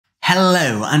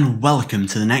Hello and welcome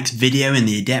to the next video in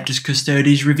the Adeptus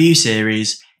Custodes review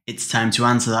series. It's time to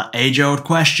answer that age-old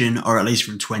question, or at least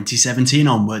from 2017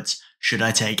 onwards, should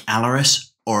I take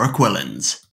Allarus or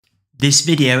Aquilons? This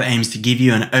video aims to give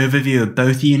you an overview of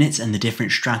both units and the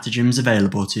different stratagems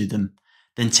available to them,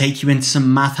 then take you into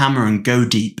some Mathammer and go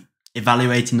deep,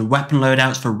 evaluating the weapon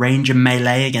loadouts for range and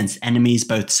melee against enemies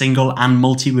both single and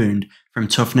multi-wound from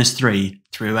Toughness 3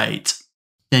 through 8.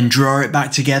 Then draw it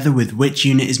back together with which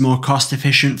unit is more cost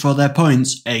efficient for their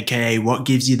points, aka what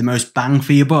gives you the most bang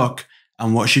for your buck,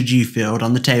 and what should you field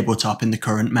on the tabletop in the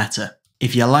current meta.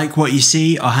 If you like what you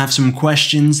see or have some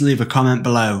questions, leave a comment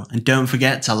below, and don't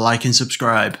forget to like and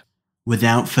subscribe.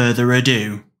 Without further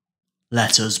ado,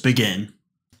 let us begin.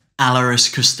 Allarus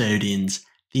Custodians.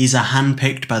 These are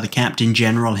handpicked by the Captain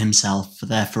General himself for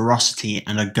their ferocity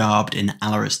and are garbed in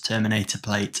Allarus Terminator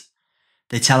plate.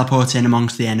 They teleport in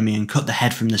amongst the enemy and cut the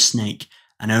head from the snake,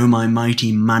 and oh my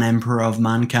mighty man-emperor of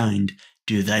mankind,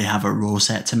 do they have a rule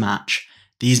set to match.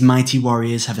 These mighty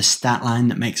warriors have a stat line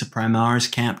that makes a Primaris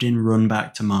captain run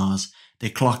back to Mars. They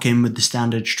clock in with the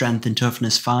standard strength and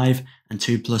toughness 5 and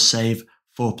 2+ save,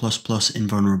 4++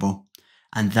 invulnerable.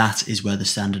 And that is where the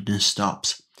standardness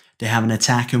stops. They have an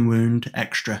attack and wound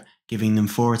extra, giving them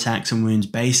 4 attacks and wounds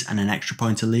base and an extra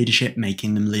point of leadership,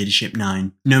 making them leadership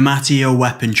 9. No matter your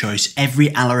weapon choice, every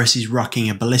Allarus is rocking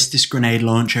a ballistic grenade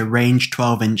launcher, range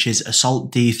 12 inches,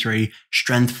 assault D3,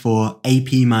 strength 4,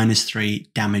 AP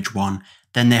 -3, damage 1.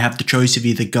 Then they have the choice of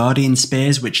either Guardian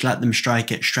Spears, which let them strike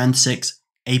at strength 6,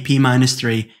 AP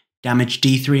 -3, damage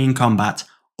D3 in combat,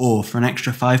 or for an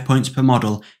extra 5 points per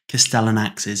model, Castellan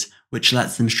Axes, which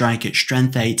lets them strike at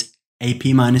strength 8,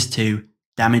 AP -2,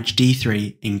 damage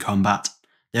D3 in combat.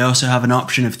 They also have an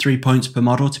option of 3 points per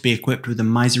model to be equipped with a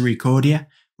Misericordia,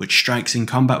 which strikes in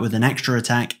combat with an extra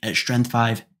attack at strength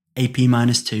 5, AP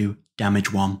 -2,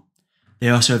 damage 1. They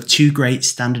also have 2 great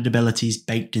standard abilities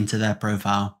baked into their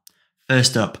profile.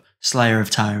 First up, Slayer of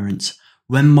Tyrants.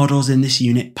 When models in this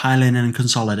unit pile in and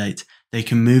consolidate, they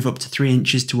can move up to 3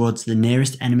 inches towards the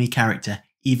nearest enemy character,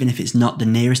 even if it's not the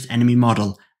nearest enemy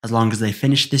model, as long as they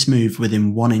finish this move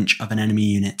within 1 inch of an enemy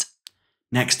unit.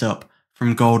 Next up,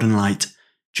 from Golden Light.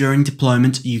 During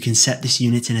deployment, you can set this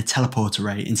unit in a teleport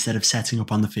array instead of setting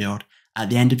up on the field. At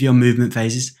the end of your movement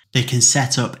phases, they can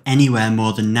set up anywhere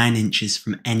more than 9 inches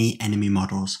from any enemy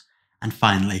models. And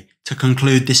finally, to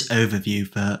conclude this overview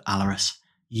for Allarus,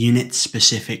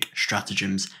 unit-specific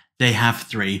stratagems. They have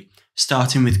 3,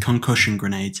 starting with Concussion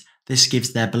Grenades. This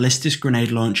gives their ballistic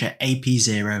grenade launcher AP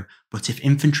 0, but if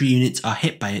infantry units are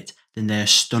hit by it, then they are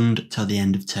stunned till the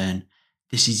end of turn.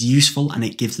 This is useful and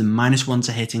it gives them -1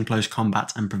 to hit in close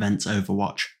combat and prevents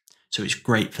overwatch, so it's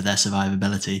great for their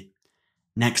survivability.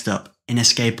 Next up,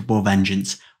 Inescapable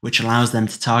Vengeance, which allows them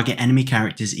to target enemy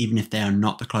characters even if they are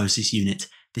not the closest unit.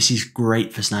 This is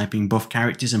great for sniping buff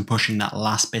characters and pushing that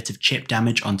last bit of chip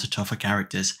damage onto tougher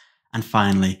characters. And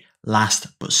finally, last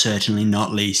but certainly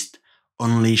not least,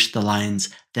 Unleash the Lions,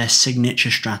 their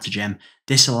signature stratagem.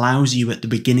 This allows you at the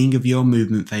beginning of your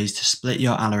movement phase to split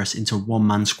your Allarus into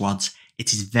one-man squads.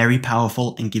 It is very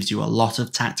powerful and gives you a lot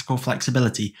of tactical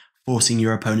flexibility, forcing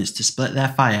your opponents to split their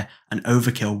fire and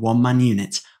overkill one-man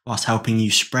units, whilst helping you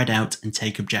spread out and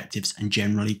take objectives and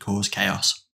generally cause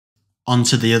chaos. On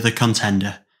to the other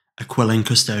contender, Aquilon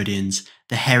Custodians,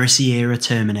 the Heresy-era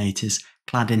Terminators,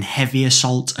 clad in heavy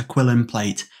assault Aquilon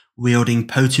plate, wielding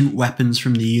potent weapons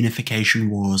from the Unification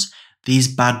Wars. These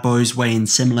bad boys weigh in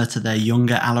similar to their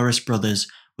younger Allarus brothers,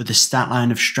 with a stat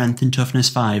line of strength and toughness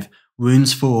 5,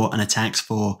 wounds 4 and attacks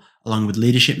 4, along with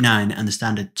leadership 9 and the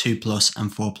standard 2+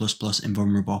 and 4++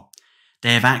 invulnerable.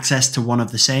 They have access to one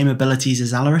of the same abilities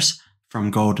as Allarus, from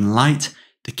Golden Light.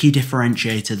 The key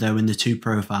differentiator though in the 2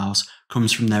 profiles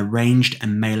comes from their ranged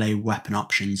and melee weapon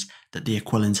options that the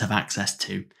Aquilons have access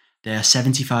to. They are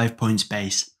 75 points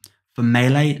base. For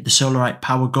melee, the Solarite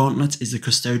Power Gauntlet is the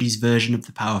Custodes version of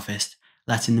the Power Fist,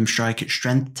 letting them strike at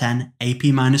strength 10,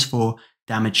 AP -4,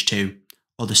 damage 2.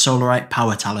 Or the Solarite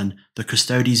Power Talon, the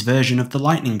Custodes version of the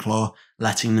Lightning Claw,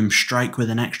 letting them strike with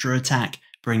an extra attack,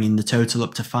 bringing the total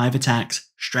up to 5 attacks,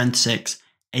 strength 6,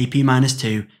 AP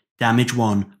 -2, damage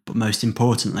 1, but most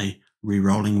importantly,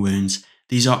 rerolling wounds.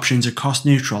 These options are cost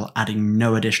neutral, adding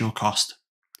no additional cost.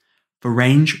 For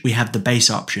range, we have the base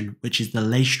option, which is the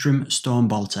Laestrum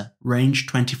Stormbolter, range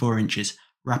 24 inches,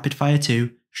 rapid fire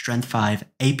 2, strength 5,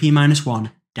 AP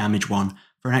 -1, damage 1.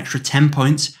 For an extra 10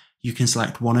 points, you can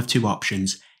select one of 2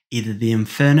 options, either the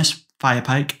Infernus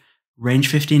Firepike, range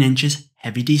 15 inches,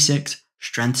 heavy D6,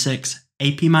 strength 6,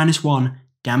 AP -1,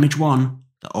 damage 1,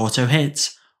 that auto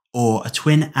hits, or a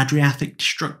Twin Adriatic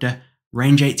Destructor,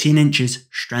 range 18 inches,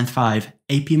 strength 5,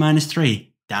 AP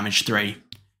 -3, damage 3.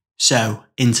 So,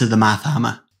 into the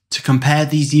Mathammer. To compare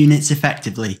these units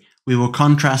effectively, we will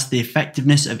contrast the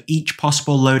effectiveness of each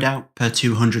possible loadout per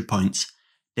 200 points.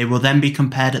 They will then be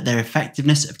compared at their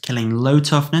effectiveness of killing low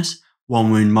toughness, 1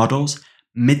 wound models,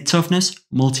 mid toughness,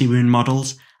 multi-wound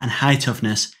models, and high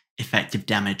toughness, effective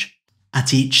damage.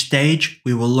 At each stage,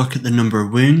 we will look at the number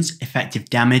of wounds, effective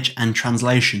damage, and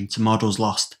translation to models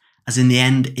lost, as in the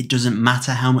end it doesn't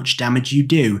matter how much damage you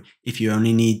do if you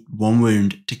only need 1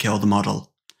 wound to kill the model.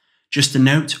 Just a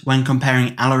note, when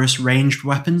comparing Allarus ranged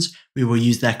weapons, we will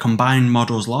use their combined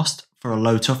models lost for a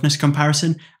low toughness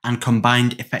comparison and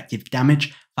combined effective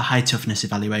damage for high toughness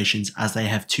evaluations, as they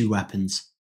have 2 weapons.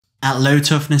 At low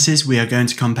toughnesses, we are going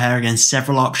to compare against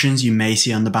several options you may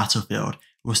see on the battlefield.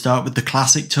 We'll start with the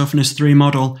classic Toughness 3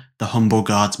 model, the Humble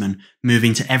Guardsman,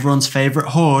 moving to everyone's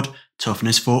favourite horde,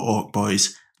 Toughness 4 Orc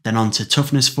Boys, then on to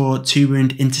Toughness 4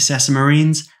 2-wound Intercessor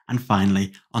Marines, and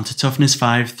finally onto Toughness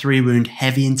 5 3-wound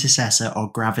Heavy Intercessor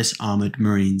or Gravis Armoured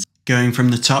Marines. Going from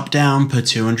the top down per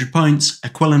 200 points,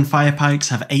 Aquilon Firepikes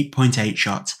have 8.8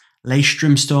 shots,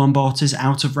 Laestrum Stormbolters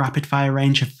out of rapid fire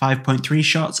range have 5.3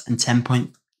 shots and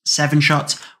 10.7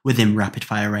 shots within rapid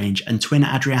fire range, and Twin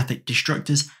Adriatic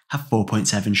Destructors have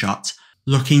 4.7 shots.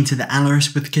 Looking to the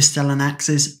Allarus with Castellan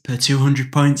Axes, per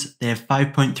 200 points they have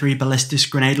 5.3 Ballistus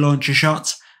Grenade Launcher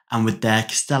shots, and with their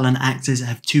Castellan Axes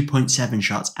have 2.7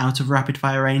 shots out of rapid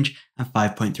fire range and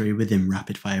 5.3 within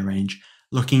rapid fire range.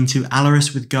 Looking to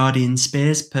Allarus with Guardian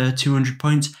Spears, per 200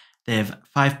 points they have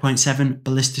 5.7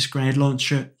 Ballistus Grenade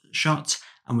Launcher shots,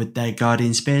 and with their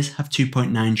Guardian Spears have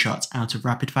 2.9 shots out of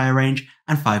rapid fire range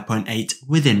and 5.8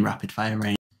 within rapid fire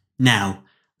range. Now,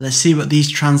 let's see what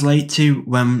these translate to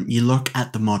when you look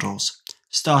at the models.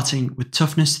 Starting with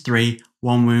Toughness 3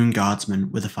 1 wound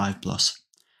Guardsman with a 5+.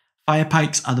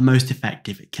 Firepikes are the most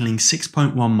effective at killing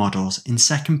 6.1 models. In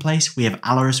second place, we have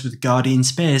Allarus with Guardian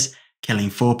Spears, killing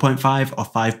 4.5 or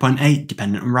 5.8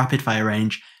 dependent on rapid fire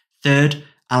range. Third,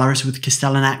 Allarus with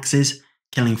Castellan Axes,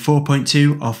 killing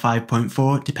 4.2 or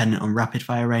 5.4 dependent on rapid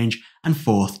fire range. And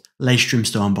fourth, Laestrum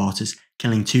Stormbolters,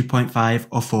 killing 2.5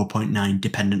 or 4.9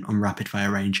 dependent on rapid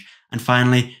fire range. And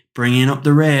finally, bringing up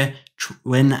the rear,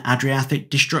 Twin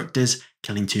Adriatic Destructors,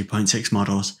 killing 2.6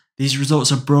 models. These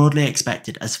results are broadly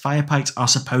expected, as Firepikes are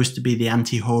supposed to be the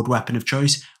anti-horde weapon of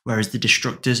choice, whereas the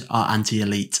Destructors are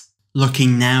anti-elite.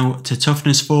 Looking now to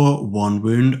Toughness 4 1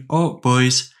 wound Orc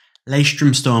Boys,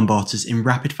 Laestrum Stormbolters in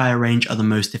rapid fire range are the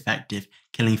most effective,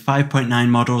 killing 5.9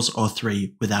 models or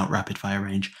 3 without rapid fire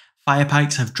range.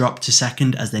 Firepikes have dropped to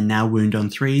second as they now wound on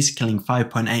 3s, killing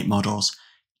 5.8 models,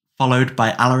 followed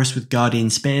by Allarus with Guardian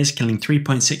Spears, killing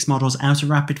 3.6 models out of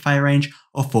rapid fire range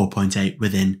or 4.8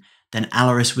 within. Then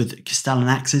Allarus with Castellan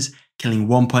Axes, killing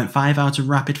 1.5 out of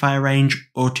rapid fire range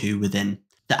or 2 within.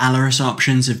 The Allarus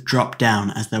options have dropped down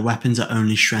as their weapons are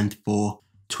only strength 4.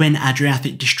 Twin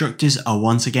Adriatic Destructors are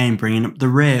once again bringing up the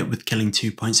rear with killing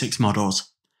 2.6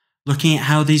 models. Looking at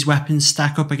how these weapons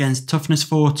stack up against Toughness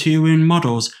 4 2-wound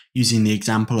models using the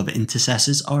example of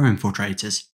Intercessors or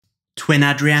Infiltrators. Twin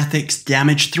Adriatic's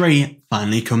Damage 3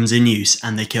 finally comes in use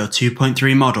and they kill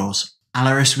 2.3 models.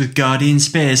 Allarus with Guardian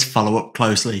Spears follow up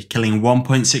closely, killing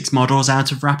 1.6 models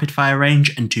out of rapid fire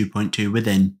range and 2.2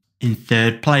 within. In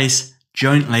third place,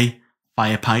 jointly,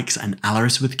 Firepikes and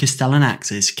Allarus with Castellan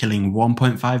Axes, killing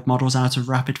 1.5 models out of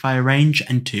rapid fire range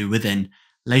and 2 within.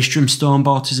 Laestrum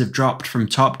Stormbolters have dropped from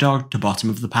top dog to bottom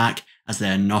of the pack, as they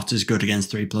are not as good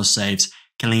against 3+ saves,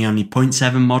 killing only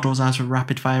 0.7 models out of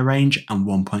rapid fire range and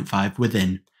 1.5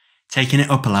 within. Taking it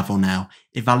up a level now,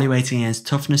 evaluating against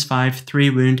Toughness 5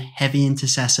 3-wound Heavy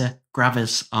Intercessor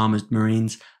Gravis Armoured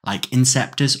Marines like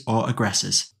Inceptors or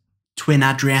Aggressors. Twin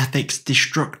Adriatic's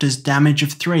Destructor's damage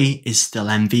of 3 is still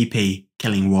MVP,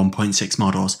 killing 1.6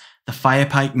 models. The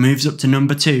Firepike moves up to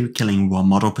number 2, killing 1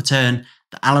 model per turn.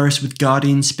 The Allarus with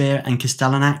Guardian Spear and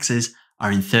Castellan Axes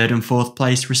are in 3rd and 4th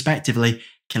place respectively,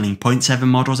 killing 0.7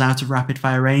 models out of rapid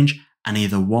fire range and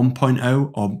either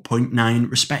 1.0 or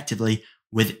 0.9 respectively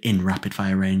within rapid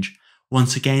fire range.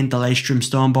 Once again, the Laestrum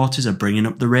Stormbolters are bringing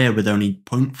up the rear with only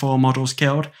 0.4 models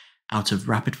killed out of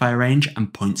rapid fire range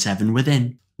and 0.7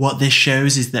 within. What this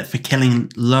shows is that for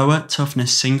killing lower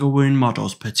toughness single wound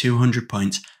models per 200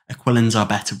 points, Aquilons are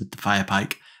better with the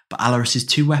Firepike, but Allarus's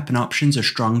 2 weapon options are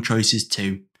strong choices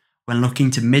too. When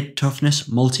looking to mid toughness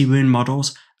multi-wound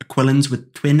models, Aquilons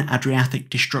with Twin Adriatic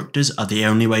Destructors are the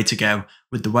only way to go,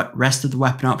 with the rest of the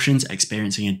weapon options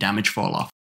experiencing a damage fall off.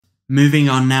 Moving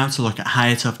on now to look at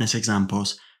higher toughness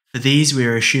examples. For these we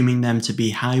are assuming them to be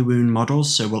high wound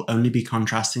models, so we'll only be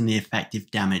contrasting the effective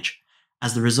damage.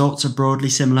 As the results are broadly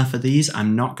similar for these,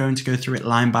 I'm not going to go through it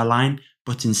line by line,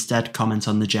 but instead comment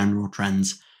on the general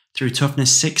trends. Through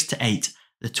toughness 6 to 8,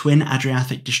 The twin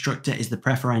Adriatic Destructor is the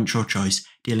preferential choice,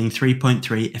 dealing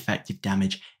 3.3 effective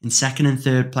damage. In second and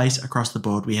third place across the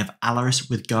board we have Allarus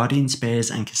with Guardian Spears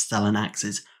and Castellan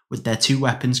Axes, with their two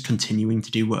weapons continuing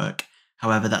to do work.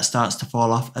 However, that starts to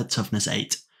fall off at Toughness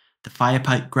 8. The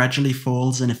Firepike gradually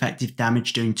falls in effective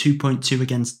damage, doing 2.2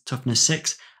 against Toughness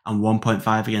 6 and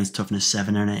 1.5 against Toughness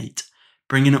 7 and 8.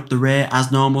 Bringing up the rear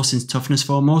as normal since Toughness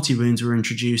 4 multi-wounds were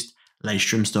introduced,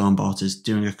 Laestrum Stormbolters,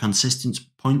 doing a consistent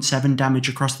 0.7 damage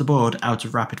across the board out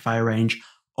of rapid fire range,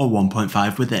 or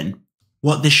 1.5 within.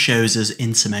 What this shows us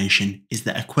in summation is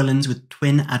that Aquilons with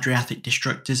twin Adriatic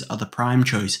Destructors are the prime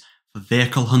choice for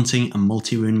vehicle hunting and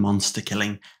multi-wound monster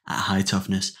killing at high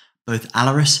toughness. Both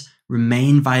Allarus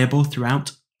remain viable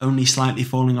throughout, only slightly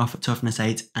falling off at Toughness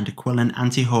 8, and Aquilon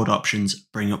anti-horde options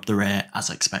bring up the rear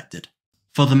as expected.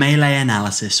 For the melee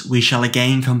analysis, we shall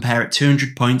again compare at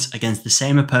 200 points against the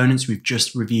same opponents we've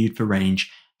just reviewed for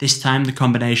range. This time the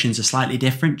combinations are slightly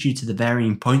different due to the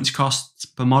varying points costs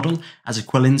per model, as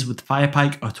Aquilons with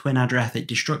Firepike or twin Adriatic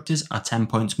Destructors are 10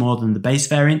 points more than the base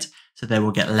variant, so they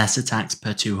will get less attacks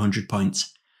per 200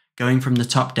 points. Going from the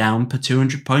top down, per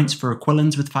 200 points for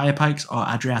Aquilons with Firepikes or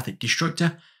Adriatic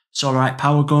Destructor, Solarite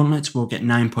Power Gauntlets will get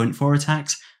 9.4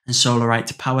 attacks, and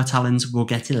Solarite Power Talons will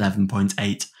get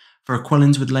 11.8. For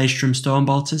Aquilons with Laestrum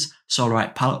Stormbolters,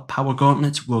 Solarite Power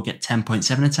Gauntlets will get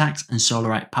 10.7 attacks, and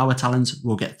Solarite Power Talons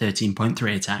will get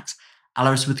 13.3 attacks.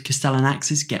 Allarus with Castellan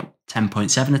Axes get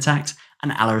 10.7 attacks,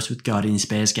 and Allarus with Guardian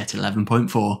Spears get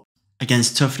 11.4.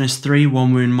 Against Toughness 3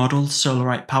 1-wound models,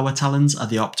 Solarite Power Talons are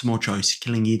the optimal choice,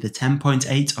 killing either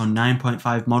 10.8 or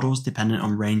 9.5 models dependent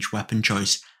on ranged weapon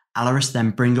choice. Allarus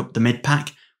then bring up the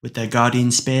mid-pack, with their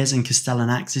Guardian Spears and Castellan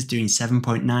Axes doing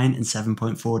 7.9 and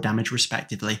 7.4 damage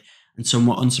respectively, and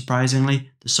somewhat unsurprisingly,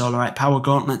 the Solarite Power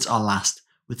Gauntlets are last,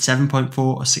 with 7.4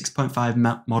 or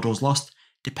 6.5 models lost,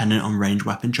 dependent on range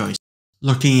weapon choice.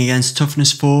 Looking against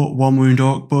Toughness 4 1-wound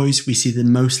Orc Boys, we see the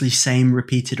mostly same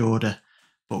repeated order,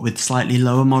 but with slightly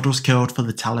lower models killed for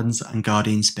the Talons and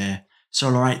Guardian Spear.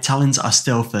 Solarite Talons are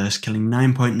still first, killing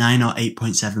 9.9 or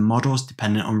 8.7 models,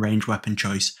 dependent on range weapon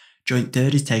choice. Joint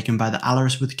third is taken by the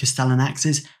Allarus with Castellan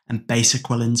Axes and base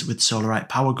Aquilons with Solarite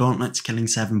Power Gauntlets killing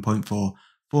 7.4.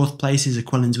 Fourth place is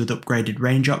Aquilons with upgraded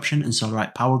range option and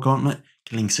Solarite Power Gauntlet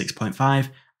killing 6.5,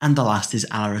 and the last is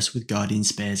Allarus with Guardian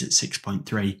Spears at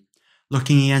 6.3.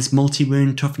 Looking against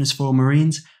multi-wound Toughness 4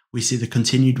 Marines, we see the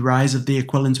continued rise of the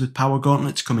Aquilons with Power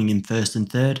Gauntlets coming in first and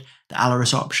third. The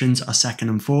Allarus options are second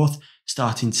and fourth,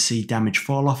 starting to see damage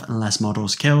fall off and less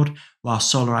models killed, while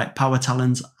Solarite Power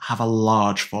Talons have a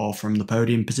large fall from the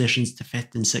podium positions to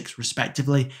 5th and 6th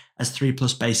respectively, as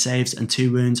 3+ base saves and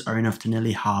 2 wounds are enough to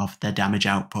nearly halve their damage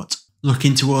output.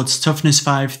 Looking towards Toughness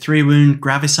 5 3-wound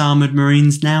Gravis Armoured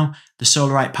Marines now, the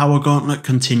Solarite Power Gauntlet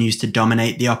continues to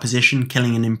dominate the opposition,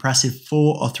 killing an impressive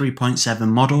 4 or 3.7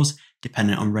 models,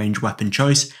 dependent on range weapon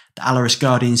choice. The Allarus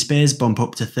Guardian Spears bump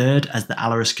up to third, as the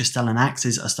Allarus Castellan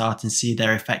Axes are starting to see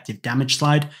their effective damage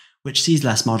slide, which sees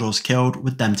less models killed,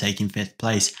 with them taking 5th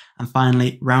place. And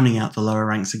finally, rounding out the lower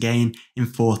ranks again, in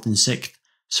 4th and 6th,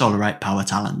 Solarite Power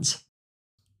Talons.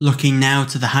 Looking now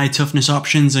to the high toughness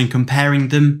options and comparing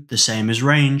them, the same as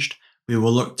ranged, we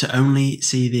will look to only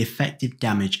see the effective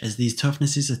damage, as these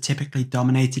toughnesses are typically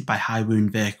dominated by high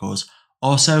wound vehicles.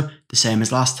 Also, the same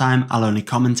as last time, I'll only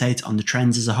commentate on the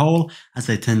trends as a whole, as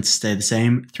they tend to stay the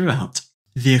same throughout.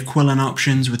 The Aquilon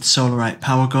options with Solarite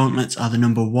Power Gauntlets are the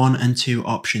number 1 and 2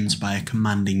 options by a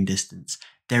commanding distance.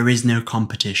 There is no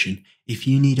competition. If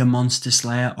you need a monster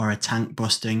slayer or a tank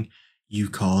busting, you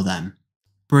call them.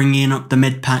 Bringing up the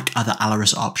mid-pack are the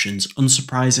Allarus options.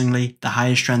 Unsurprisingly, the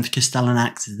higher strength Castellan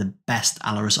Axe is the best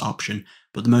Allarus option,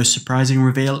 but the most surprising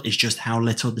reveal is just how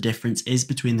little the difference is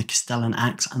between the Castellan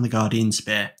Axe and the Guardian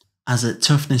Spear. As at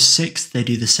Toughness 6 they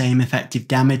do the same effective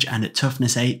damage, and at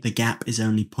Toughness 8 the gap is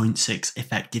only 0.6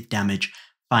 effective damage.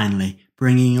 Finally,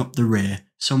 bringing up the rear,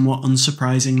 somewhat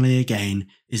unsurprisingly again,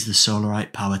 is the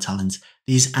Solarite Power Talons.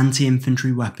 These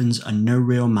anti-infantry weapons are no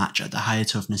real match at the higher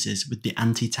toughnesses with the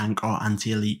anti-tank or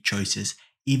anti-elite choices.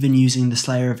 Even using the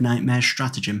Slayer of Nightmares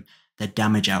stratagem, their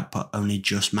damage output only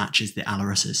just matches the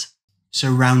Allarus's.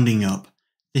 So rounding up,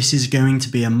 this is going to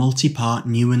be a multi-part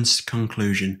nuanced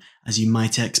conclusion, as you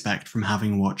might expect from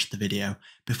having watched the video.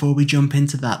 Before we jump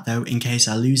into that though, in case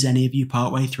I lose any of you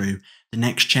partway through, the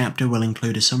next chapter will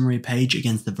include a summary page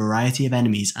against the variety of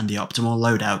enemies and the optimal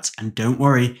loadouts, and don't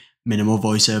worry, minimal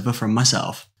voiceover from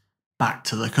myself. Back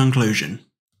to the conclusion.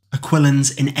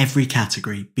 Aquilons in every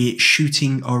category, be it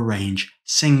shooting or range,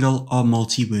 single or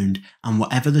multi-wound, and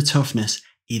whatever the toughness,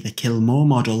 either kill more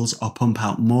models or pump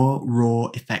out more raw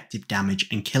effective damage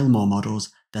and kill more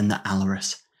models than the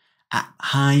Allarus. At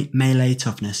high melee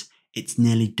toughness, it's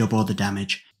nearly double the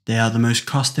damage. They are the most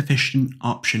cost efficient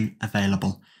option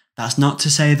available. That's not to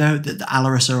say though that the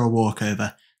Allarus are a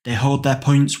walkover. They hold their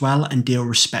points well and deal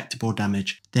respectable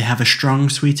damage. They have a strong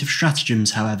suite of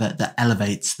stratagems, however, that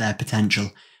elevates their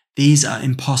potential. These are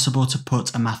impossible to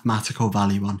put a mathematical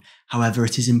value on, however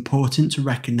it is important to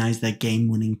recognise their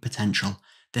game-winning potential.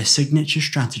 Their signature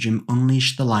stratagem,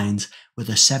 Unleash the Lions, with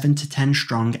a 7 to 10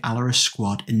 strong Allarus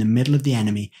squad in the middle of the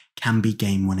enemy, can be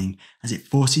game-winning, as it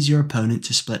forces your opponent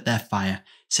to split their fire,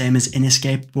 same as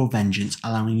Inescapable Vengeance,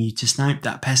 allowing you to snipe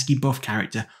that pesky buff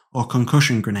character, or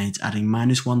concussion grenades adding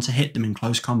 -1 to hit them in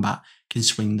close combat can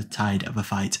swing the tide of a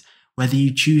fight. Whether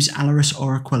you choose Allarus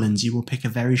or Aquilons, you will pick a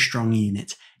very strong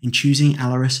unit. In choosing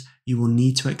Allarus, you will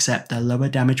need to accept their lower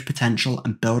damage potential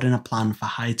and build in a plan for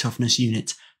high toughness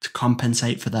units to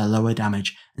compensate for their lower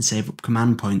damage and save up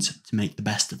command points to make the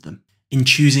best of them. In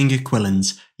choosing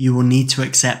Aquilons, you will need to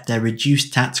accept their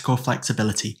reduced tactical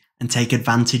flexibility and take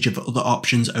advantage of other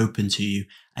options open to you,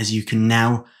 as you can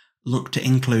now look to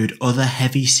include other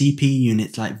heavy CP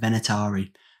units like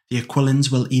Venatari. The Aquilons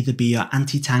will either be your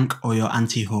anti-tank or your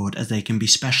anti-horde, as they can be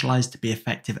specialised to be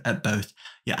effective at both.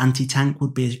 Your anti-tank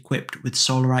would be equipped with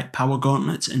Solarite Power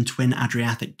Gauntlets and Twin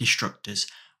Adriatic Destructors,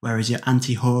 whereas your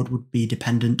anti-horde would be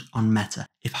dependent on meta.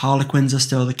 If Harlequins are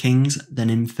still the kings, then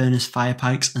Infernus Fire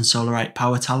Pikes and Solarite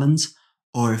Power Talons,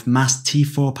 or if mass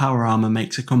T4 power armor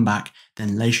makes a comeback,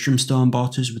 then Laestrum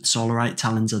Stormbolters with Solarite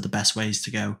Talons are the best ways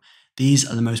to go. These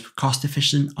are the most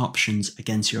cost-efficient options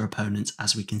against your opponents,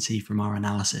 as we can see from our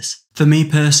analysis. For me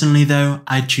personally though,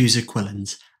 I'd choose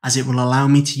Aquilons, as it will allow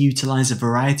me to utilise a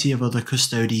variety of other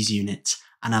Custodes units,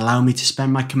 and allow me to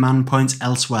spend my command points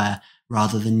elsewhere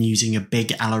rather than using a big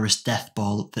Allarus death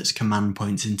ball that's command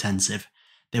points intensive.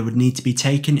 They would need to be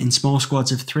taken in small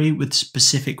squads of 3 with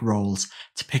specific roles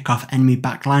to pick off enemy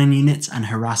backline units and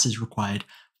harass as required,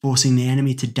 forcing the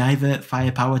enemy to divert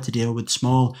firepower to deal with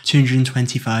small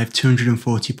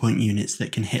 225-240 point units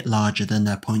that can hit larger than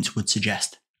their points would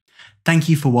suggest. Thank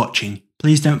you for watching.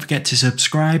 Please don't forget to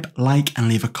subscribe, like and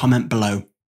leave a comment below.